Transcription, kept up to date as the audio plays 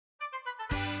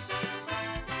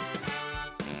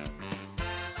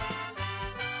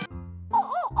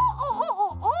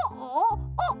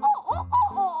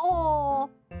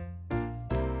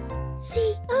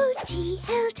Serenity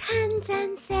held hands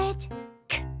and said,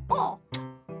 K-O,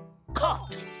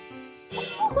 cot.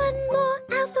 One more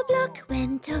Alphablock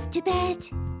went off to bed.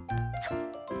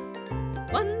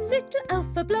 One little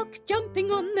Alphablock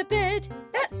jumping on the bed.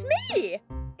 That's me!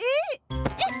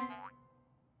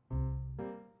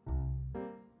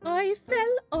 I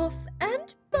fell off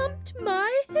and bumped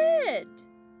my head.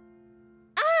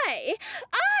 I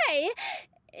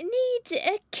need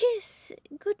a kiss.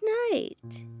 Good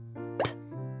night.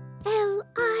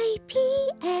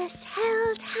 Lips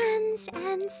held hands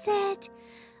and said,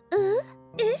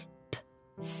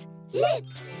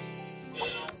 lips.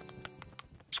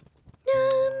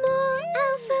 No more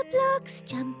Alphablocks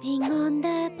jumping on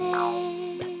the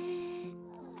bed.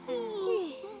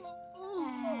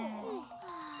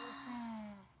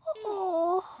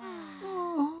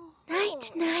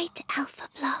 Night, night,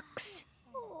 Alphablocks.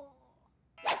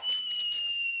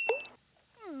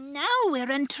 Now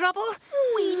we're in trouble.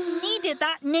 We needed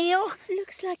that, Neil.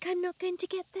 Looks like I'm not going to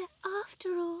get there after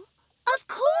all. Of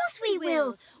course we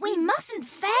will. We mustn't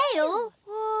fail.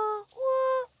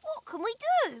 What can we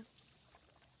do?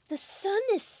 The sun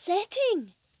is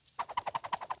setting.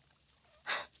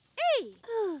 Hey!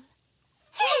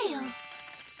 Hail!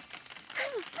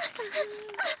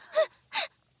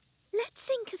 Let's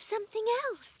think of something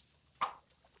else.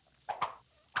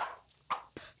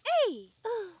 Hey!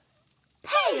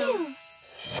 Hail!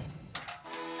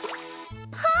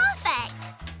 Perfect!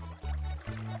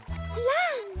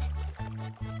 Land!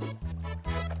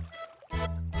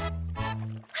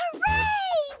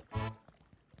 Hooray!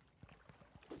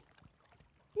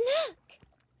 Look!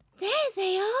 There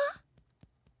they are.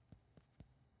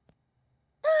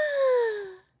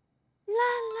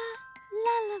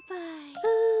 Lullaby.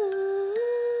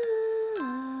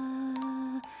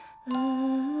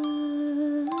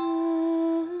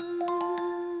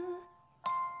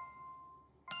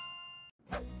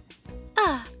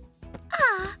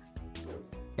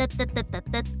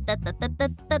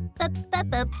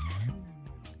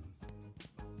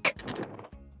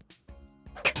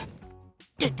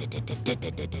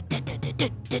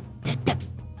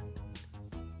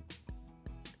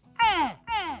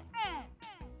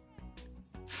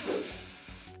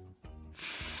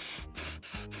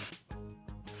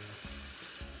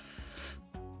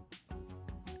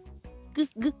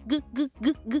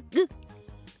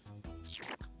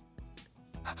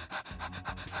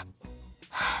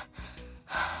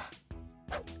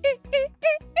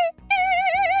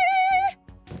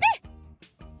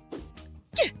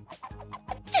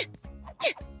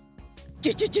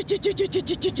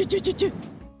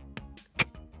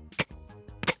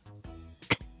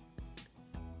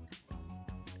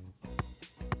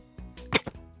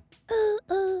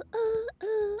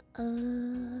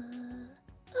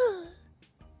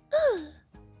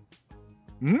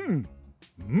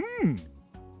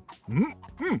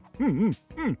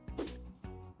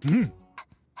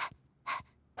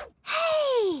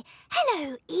 Hey!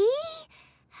 Hello, E.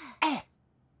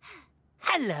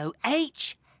 Hello,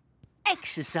 H.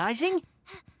 Exercising?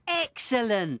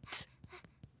 Excellent.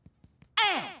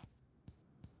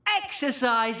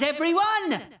 Exercise,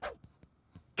 everyone!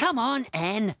 Come on,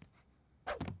 N.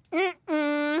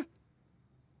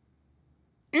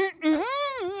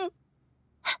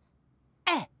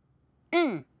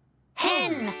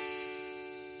 Hen.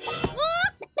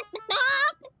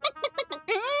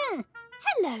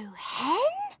 Hello, hen.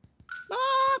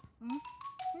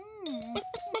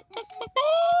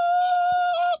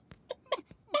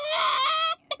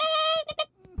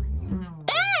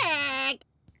 Egg!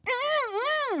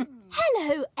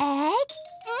 Hello, egg.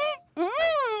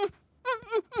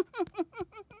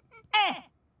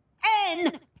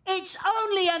 N. It's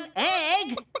only an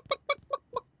egg.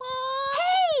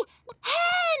 Hey,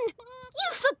 hen!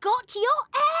 You forgot your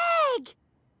egg.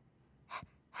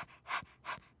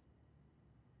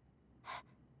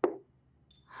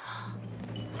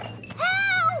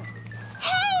 Help!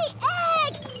 Hey,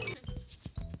 egg!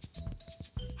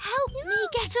 Help me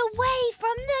get away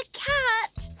from the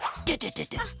cat.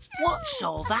 What's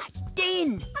all that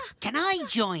din? Can I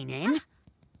join in?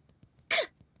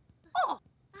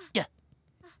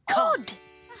 Cod.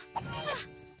 I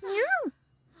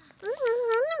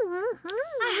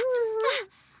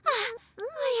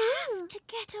have to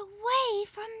get away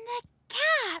from the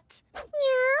cat.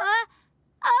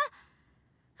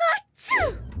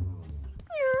 Achoo!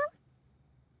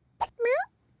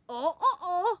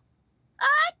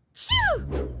 Achoo!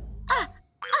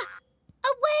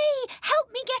 Away! Help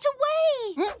me get away!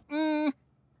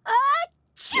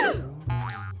 Achoo!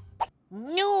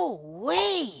 No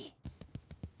way.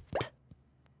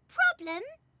 Problem?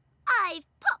 I've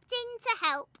popped in to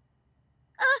help.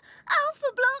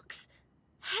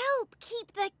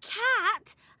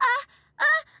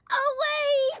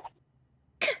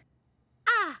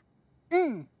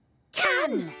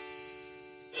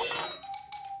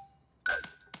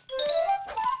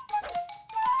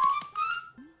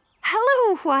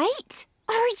 and white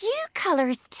are you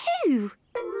colours too.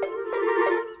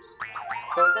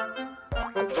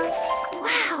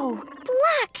 Wow,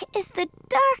 black is the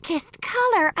darkest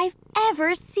colour I've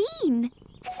ever seen.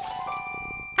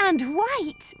 And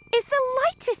white is the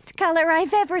lightest colour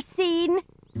I've ever seen.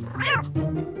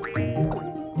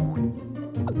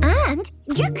 And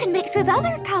you can mix with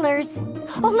other colours.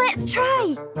 Oh, let's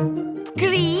try.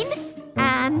 Green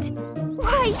and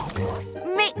white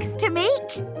mix to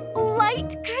make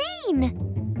light green.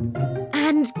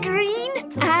 And green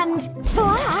and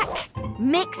black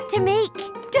mix to make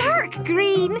dark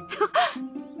green.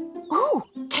 Oh,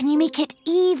 can you make it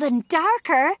even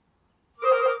darker?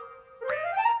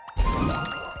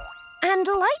 And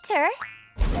lighter?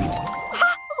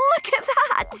 Look at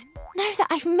that! Now that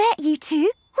I've met you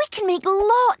two, we can make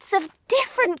lots of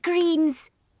different greens.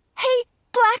 Hey,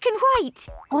 black and white,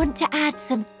 want to add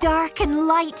some dark and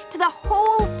light to the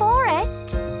whole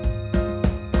forest?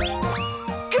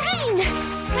 Green!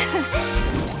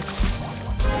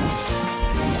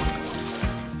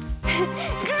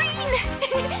 Green!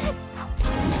 Green!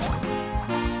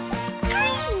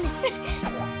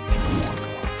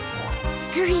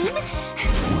 Green!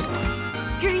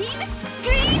 Green! Green!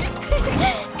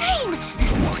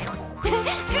 Green! Green!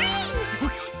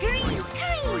 Green! Green!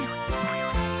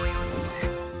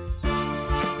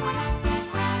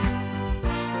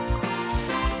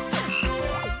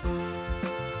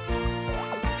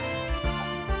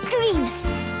 Green!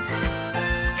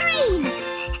 Green!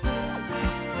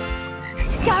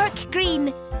 Dark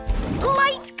green!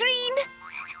 Light green!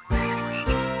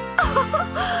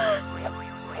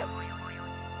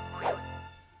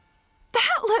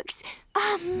 That looks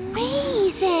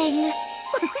amazing!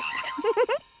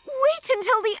 Wait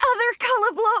until the other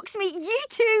Colourblocks meet you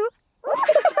two!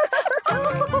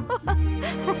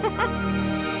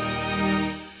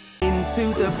 Into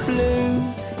the blue,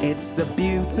 it's a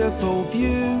beautiful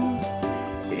view.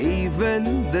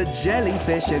 Even the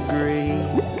jellyfish agree.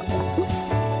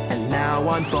 And now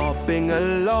I'm bobbing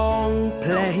along,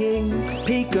 playing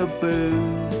peekaboo.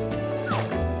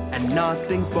 And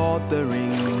nothing's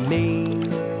bothering me.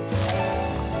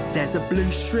 There's a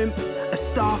blue shrimp, a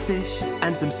starfish,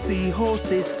 and some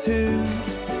seahorses too.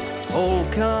 All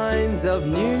kinds of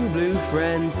new blue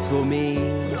friends for me.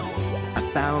 I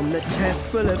found a chest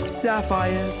full of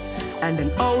sapphires and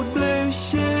an old blue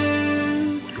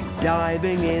shoe,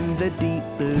 diving in the deep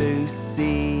blue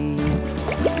sea.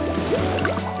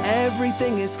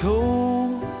 Everything is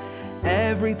cool,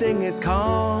 everything is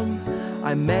calm.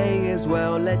 I may as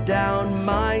well let down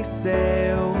my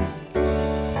sail.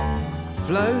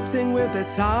 Floating with the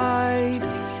tide,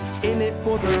 in it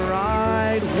for the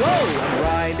ride. Whoa! I'm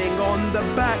riding on the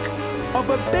back of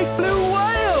a big blue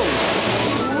whale.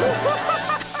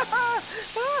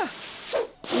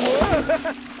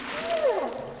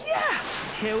 Yeah!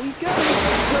 Here we go.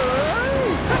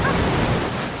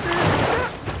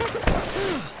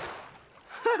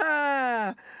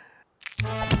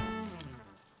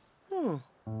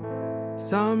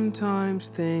 Sometimes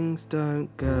things don't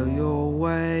go your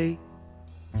way.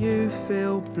 You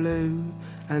feel blue,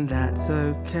 and that's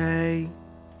okay.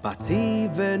 But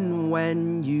even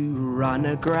when you run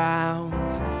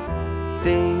aground,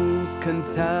 things can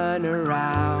turn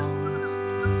around.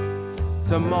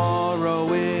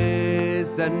 Tomorrow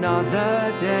is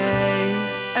another day,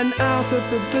 and out of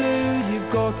the blue, you've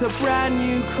got a brand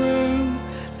new crew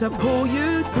to pull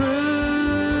you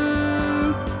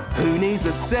through. Who needs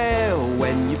a sail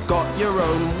when you've got your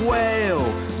own whale,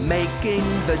 making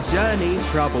the journey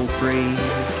trouble-free?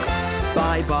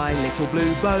 Bye-bye, little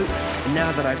blue boat.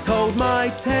 Now that I've told my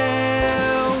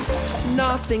tale,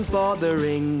 nothing's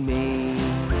bothering me.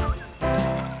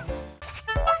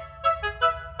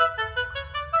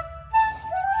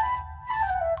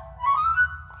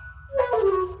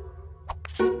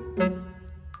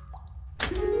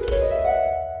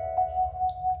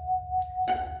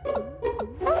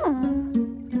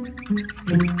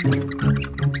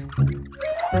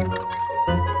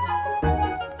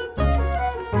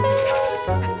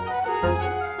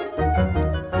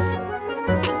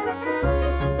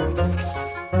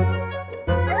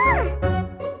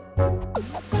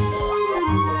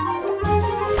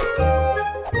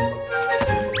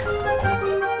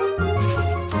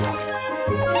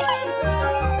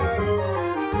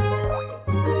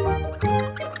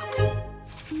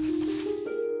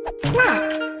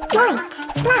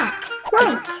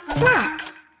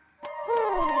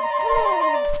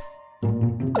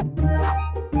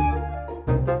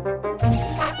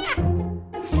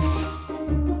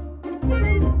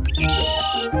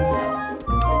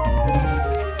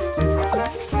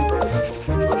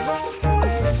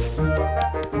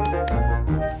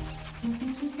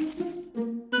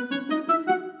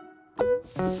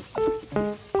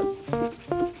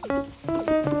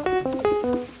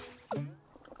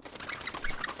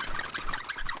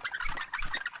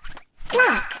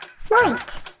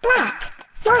 black,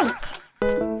 white.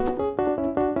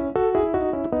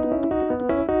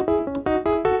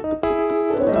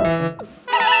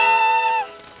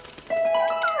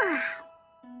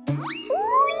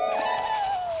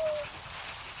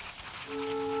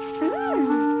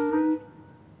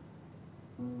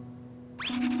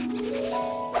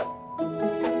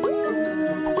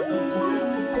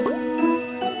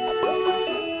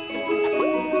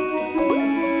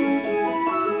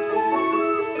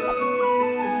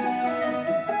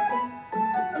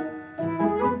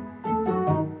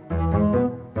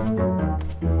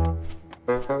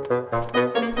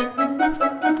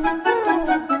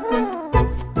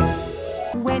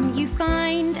 When you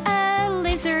find a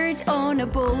lizard on a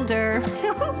boulder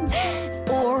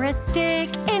or a stick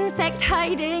insect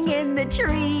hiding in the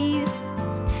trees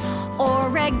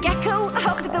or a gecko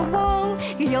up the wall,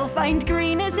 you'll find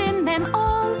green is in them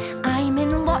all. I'm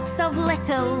in lots of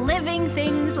little living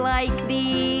things like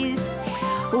these.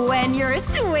 When you're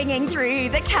swinging through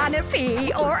the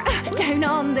canopy or down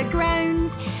on the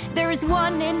ground, there's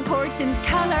one important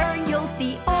colour you'll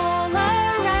see all around.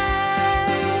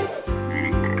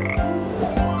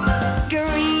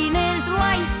 Green is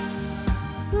life.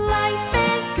 Life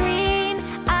is green.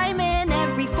 I'm in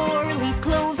every four-leaf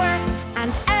clover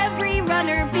and every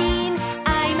runner bean.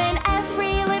 I'm in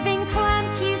every living plant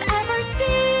you've ever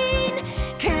seen.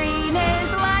 Green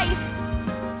is life.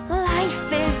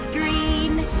 Life is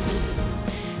green.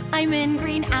 I'm in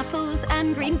green apples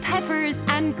and green peppers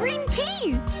and green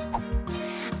peas.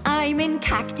 I'm in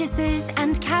cactuses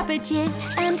and cabbages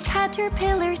and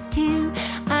caterpillars too.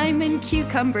 I'm in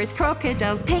cucumbers,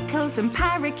 crocodiles, pickles and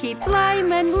parakeets,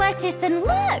 lime and lettuce, and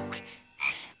look!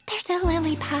 There's a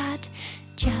lily pad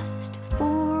just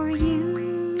for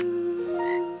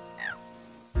you.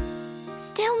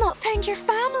 Still not found your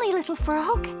family, little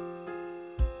frog.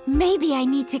 Maybe I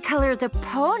need to colour the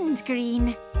pond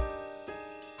green.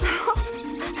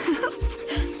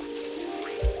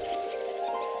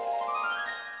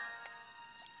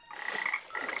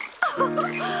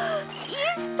 You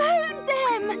found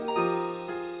them!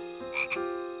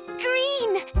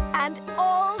 Green and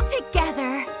all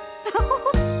together.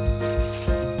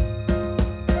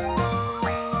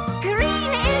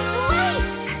 Green is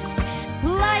life.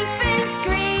 Life is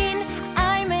green.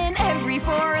 I'm in every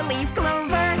four-leaf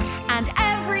clover and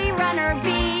every runner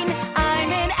bean.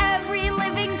 I'm in every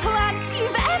living plant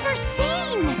you've ever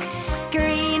seen.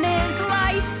 Green is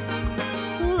life.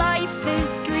 Life is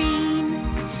green.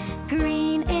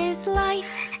 Green is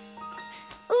life.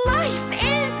 Life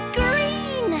is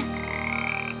green.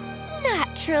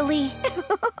 Naturally.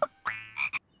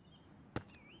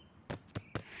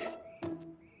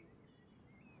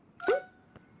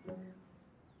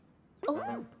 Oh.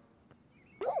 Oh.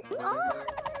 Oh.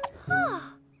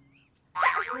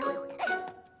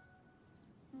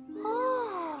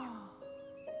 Oh.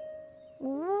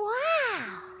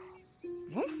 Wow.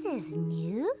 This is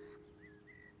new.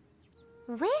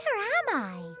 Where am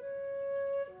I?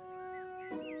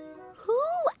 Who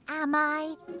am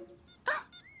I?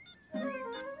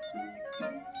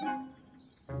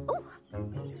 Oh.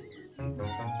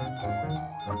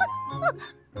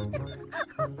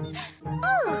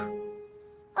 Oh.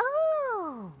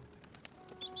 Oh.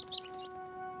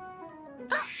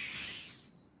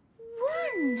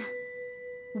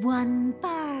 One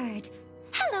bird.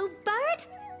 Hello, bird.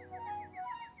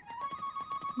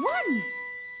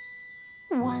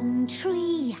 One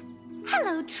tree.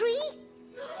 Hello, tree.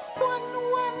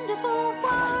 One wonderful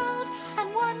world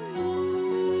and one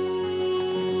me.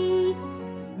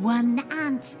 One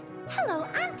ant. Hello,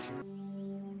 ant.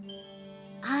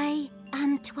 I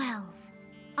am 12.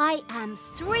 I am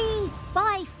 3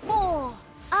 by 4.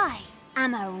 I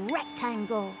am a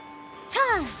rectangle.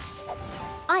 Turn.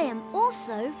 I am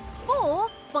also 4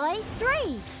 by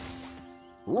 3.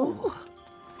 Ooh.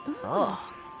 Oh.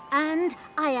 And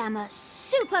I am a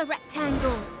super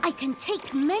rectangle. I can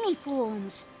take many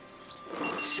forms.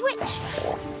 Switch.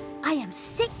 I am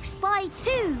 6 by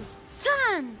 2.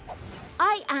 Turn.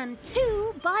 I am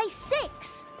 2 by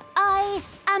 6. I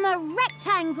am a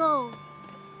rectangle.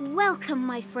 Welcome,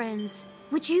 my friends.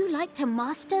 Would you like to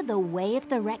master the way of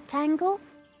the rectangle?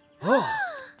 Oh.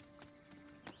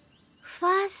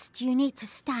 First, you need to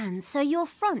stand so your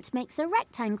front makes a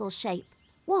rectangle shape.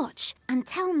 Watch and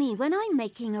tell me when I'm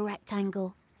making a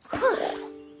rectangle.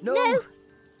 No.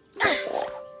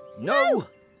 No.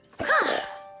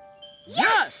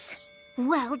 Yes!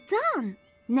 Well done.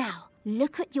 Now,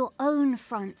 look at your own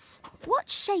fronts. What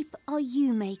shape are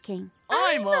you making?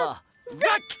 I'm a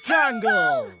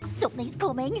rectangle! Something's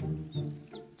coming.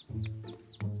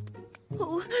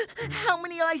 Oh, how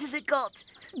many eyes has it got?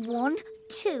 1,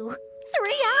 2,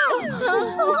 3 arms.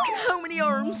 How many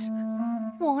arms?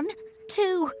 1,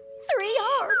 2, 3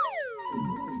 arms.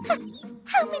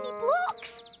 How many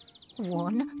blocks?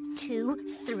 1, 2,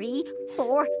 3,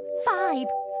 4, 5.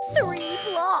 3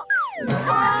 blocks.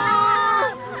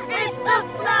 Ah! It's the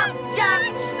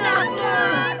flapjack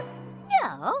snapper!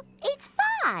 No, it's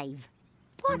 5.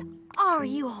 What are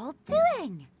you all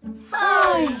doing?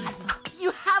 5!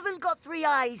 You haven't got 3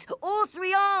 eyes or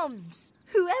 3 arms.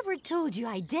 Whoever told you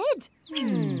I did?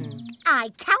 I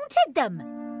counted them.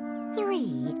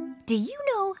 3. Do you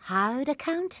know how to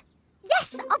count?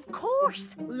 Yes, of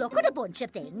course. Look at a bunch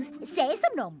of things, say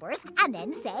some numbers, and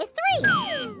then say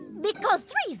 3. Because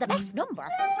 3's the best number.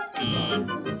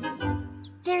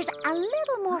 There's a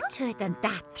little more to it than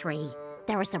that, 3.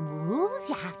 There are some rules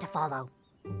you have to follow.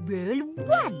 Rule 1.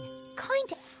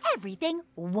 Count everything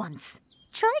once.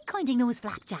 Try counting those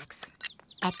flapjacks.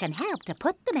 It can help to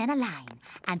put them in a line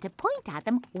and to point at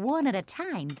them one at a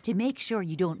time to make sure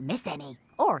you don't miss any.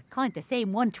 Or count the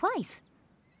same one twice.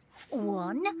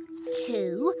 1,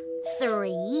 2,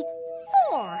 3,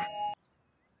 4.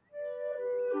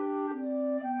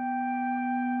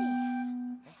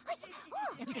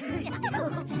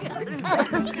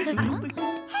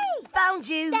 Hey, found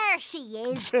you. There she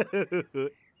is.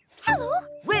 Hello.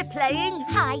 We're playing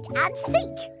Hide and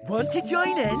seek. Want to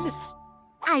join in?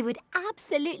 I would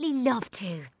absolutely love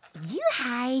to. You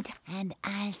hide and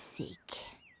I'll seek.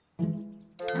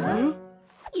 You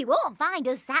won't find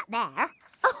us sat there.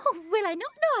 Oh, will I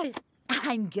not know?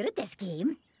 I'm good at this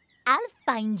game. I'll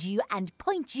find you and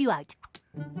point you out.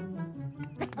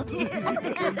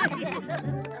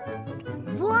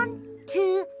 1,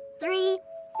 2, 3,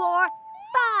 4,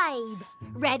 5.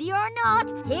 Ready or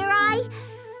not, here I...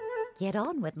 Get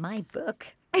on with my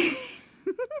book. Hey,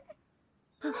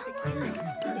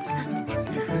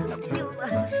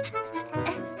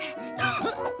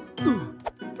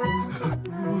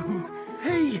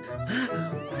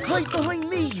 hide behind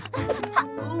me.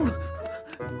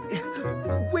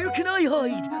 Where can I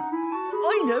hide?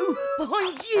 I know,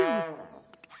 behind you.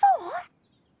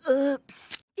 4.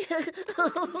 Oops.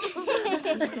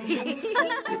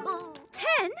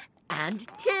 10, And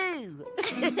 2.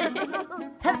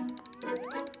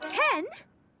 10.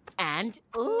 And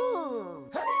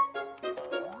ooh.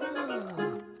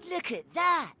 Ooh. Look at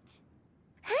that.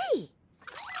 Hey,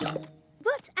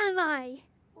 what am I?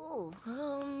 Oh,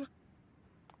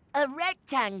 a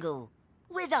rectangle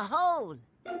with a hole.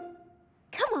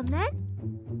 Come on then.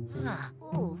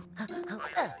 Ooh.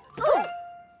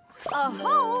 A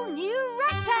whole new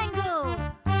rectangle.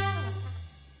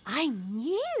 I'm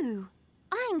new.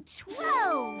 I'm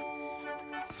 12.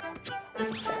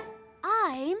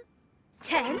 I'm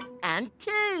 10. And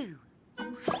 2.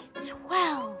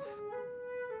 12.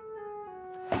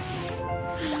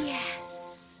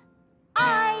 Yes.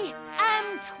 I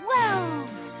am 12.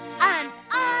 And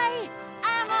I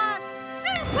am a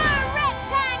super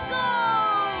rectangle.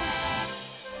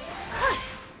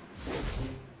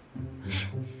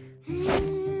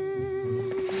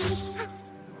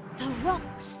 The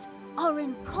rocks are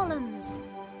in columns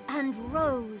and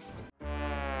rows.